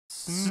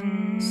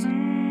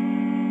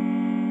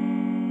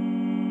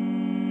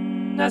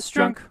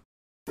SNESdrunk.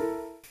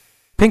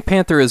 Pink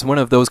Panther is one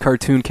of those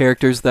cartoon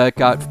characters that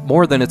got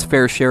more than its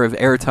fair share of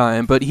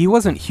airtime, but he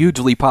wasn't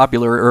hugely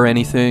popular or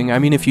anything. I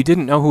mean, if you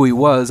didn't know who he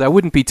was, I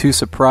wouldn't be too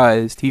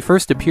surprised. He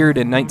first appeared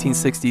in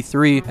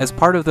 1963 as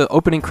part of the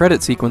opening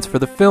credit sequence for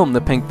the film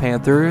The Pink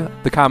Panther,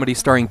 the comedy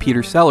starring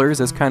Peter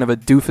Sellers as kind of a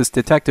doofus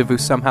detective who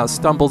somehow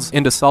stumbles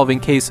into solving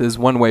cases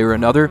one way or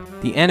another.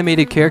 The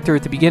animated character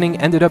at the beginning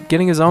ended up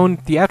getting his own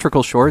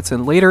theatrical shorts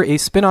and later a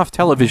spin-off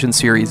television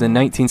series in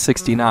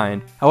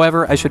 1969.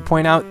 However, I should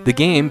point out, the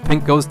game,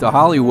 Pink Goes to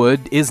Hollywood,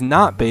 is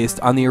not based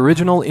on the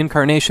original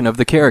incarnation of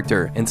the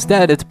character.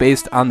 Instead, it's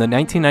based on the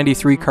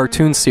 1993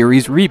 cartoon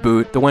series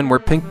reboot, the one where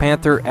Pink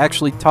Panther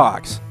actually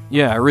talks.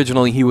 Yeah,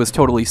 originally he was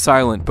totally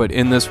silent, but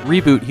in this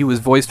reboot he was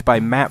voiced by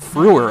Matt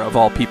Frewer, of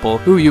all people,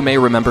 who you may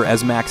remember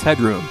as Max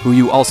Headroom, who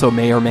you also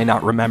may or may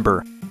not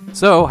remember.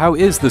 So, how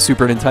is the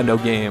Super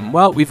Nintendo game?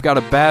 Well, we've got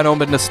a bad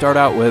omen to start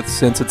out with,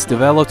 since it's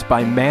developed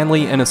by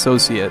Manley and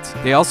Associates.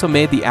 They also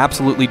made the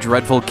absolutely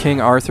dreadful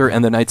King Arthur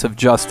and the Knights of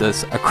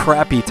Justice, a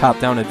crappy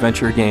top-down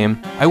adventure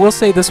game. I will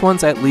say this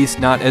one's at least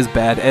not as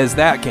bad as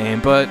that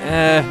game, but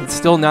it's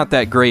still not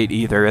that great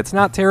either. It's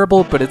not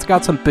terrible, but it's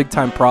got some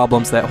big-time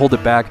problems that hold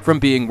it back from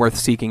being worth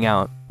seeking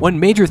out. One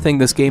major thing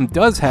this game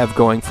does have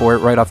going for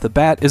it right off the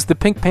bat is the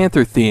Pink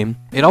Panther theme.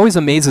 It always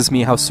amazes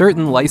me how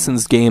certain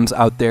licensed games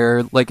out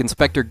there, like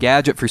Inspector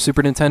Gadget for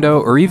Super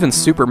Nintendo or even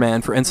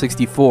Superman for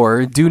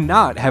N64, do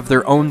not have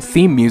their own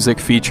theme music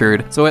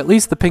featured, so at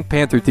least the Pink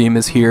Panther theme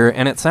is here,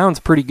 and it sounds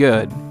pretty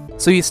good.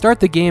 So you start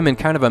the game in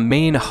kind of a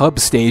main hub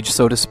stage,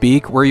 so to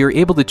speak, where you're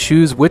able to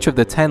choose which of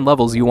the 10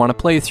 levels you want to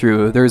play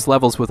through. There's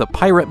levels with a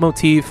pirate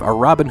motif, a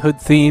Robin Hood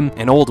theme,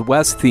 an Old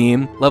West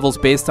theme, levels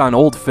based on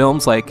old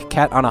films like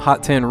Cat on a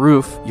Hot Tin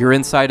Roof, you're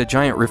inside a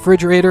giant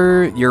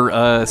refrigerator,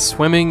 you're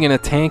swimming in a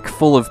tank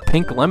full of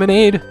pink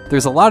lemonade.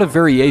 There's a lot of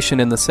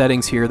variation in the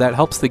settings here that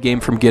helps the game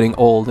from getting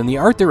old, and the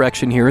art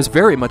direction here is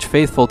very much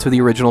faithful to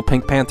the original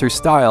Pink Panther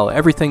style.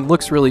 Everything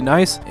looks really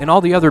nice, and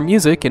all the other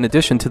music, in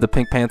addition to the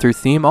Pink Panther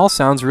theme, all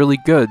sounds really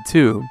good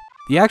too.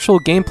 The actual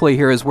gameplay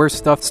here is where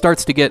stuff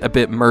starts to get a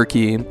bit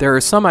murky. There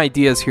are some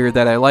ideas here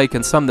that I like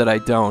and some that I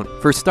don't.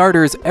 For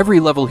starters, every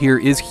level here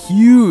is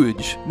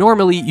huge.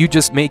 Normally you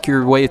just make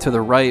your way to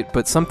the right,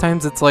 but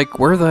sometimes it's like,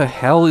 where the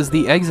hell is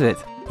the exit?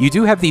 You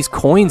do have these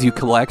coins you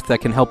collect that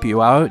can help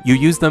you out. You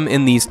use them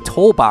in these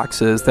toll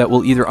boxes that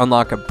will either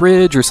unlock a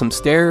bridge or some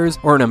stairs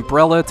or an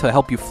umbrella to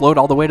help you float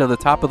all the way to the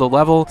top of the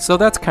level, so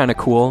that's kinda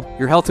cool.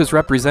 Your health is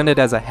represented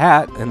as a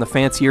hat, and the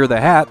fancier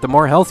the hat, the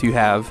more health you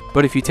have.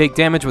 But if you take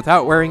damage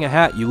without wearing a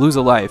hat, you lose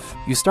a life.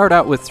 You start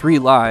out with 3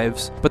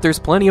 lives, but there's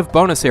plenty of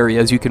bonus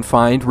areas you can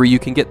find where you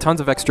can get tons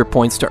of extra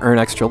points to earn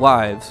extra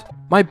lives.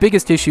 My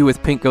biggest issue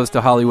with Pink Goes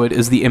to Hollywood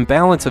is the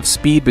imbalance of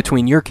speed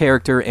between your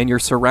character and your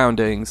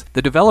surroundings.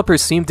 The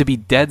developers seem to be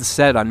dead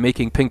set on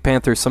making Pink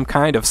Panther some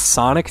kind of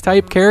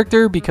Sonic-type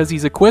character because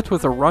he's equipped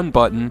with a run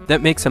button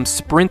that makes him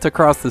sprint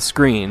across the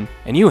screen.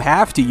 And you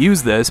have to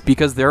use this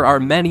because there are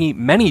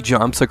many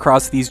jumps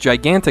across these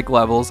gigantic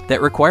levels that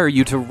require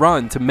you to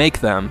run to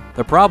make them.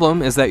 The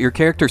problem is that your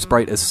character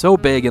sprite is so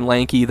big and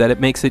lanky that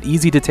it makes it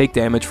easy to take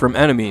damage from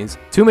enemies.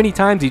 Too many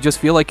times you just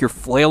feel like you're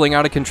flailing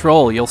out of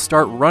control. You'll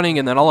start running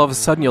and then all of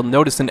a sudden you'll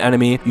notice an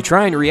enemy, you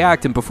try and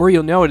react, and before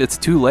you'll know it, it's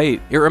too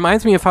late. It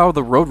reminds me of how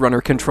the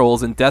Roadrunner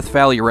controls in Death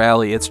Valley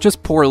Rally. It's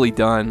just poorly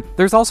done.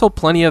 There's also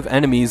plenty of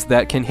enemies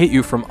that can hit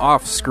you from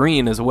off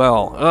screen as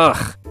well.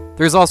 Ugh.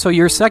 There's also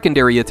your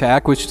secondary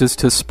attack, which is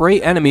to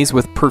spray enemies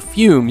with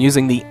perfume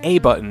using the A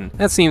button.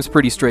 That seems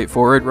pretty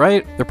straightforward,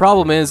 right? The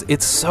problem is,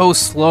 it's so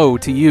slow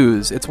to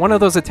use. It's one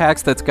of those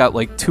attacks that's got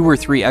like 2 or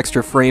 3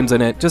 extra frames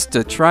in it just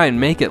to try and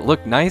make it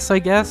look nice, I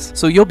guess.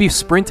 So you'll be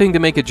sprinting to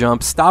make a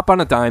jump, stop on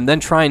a dime, then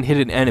try and hit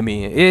an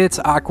enemy. It's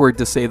awkward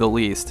to say the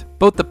least.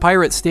 Both the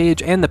pirate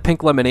stage and the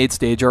pink lemonade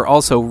stage are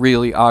also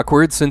really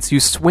awkward since you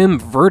swim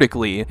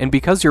vertically, and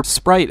because your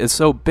sprite is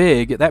so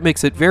big, that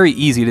makes it very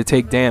easy to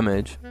take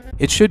damage.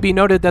 It should be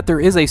noted that there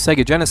is a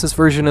Sega Genesis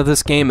version of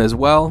this game as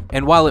well,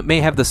 and while it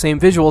may have the same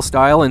visual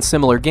style and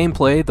similar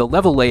gameplay, the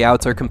level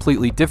layouts are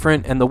completely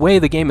different and the way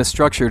the game is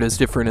structured is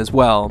different as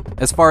well.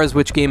 As far as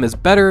which game is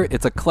better,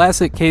 it's a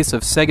classic case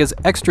of Sega's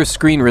extra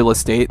screen real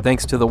estate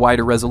thanks to the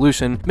wider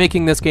resolution,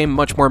 making this game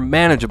much more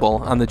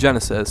manageable on the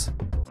Genesis.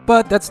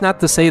 But that's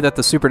not to say that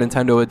the Super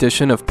Nintendo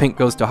edition of Pink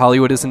Goes to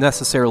Hollywood isn't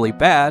necessarily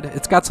bad.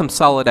 It's got some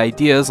solid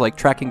ideas like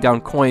tracking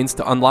down coins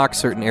to unlock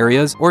certain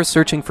areas or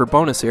searching for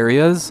bonus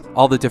areas.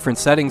 All the different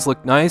settings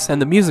look nice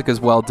and the music is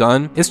well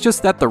done. It's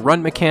just that the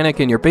run mechanic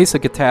and your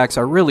basic attacks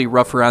are really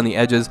rough around the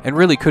edges and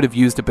really could have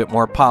used a bit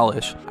more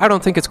polish. I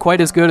don't think it's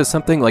quite as good as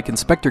something like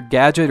Inspector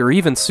Gadget or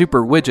even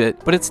Super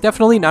Widget, but it's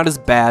definitely not as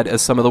bad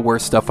as some of the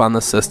worst stuff on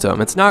the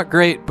system. It's not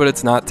great, but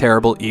it's not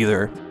terrible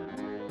either.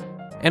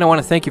 And I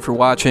want to thank you for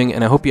watching,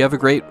 and I hope you have a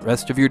great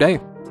rest of your day.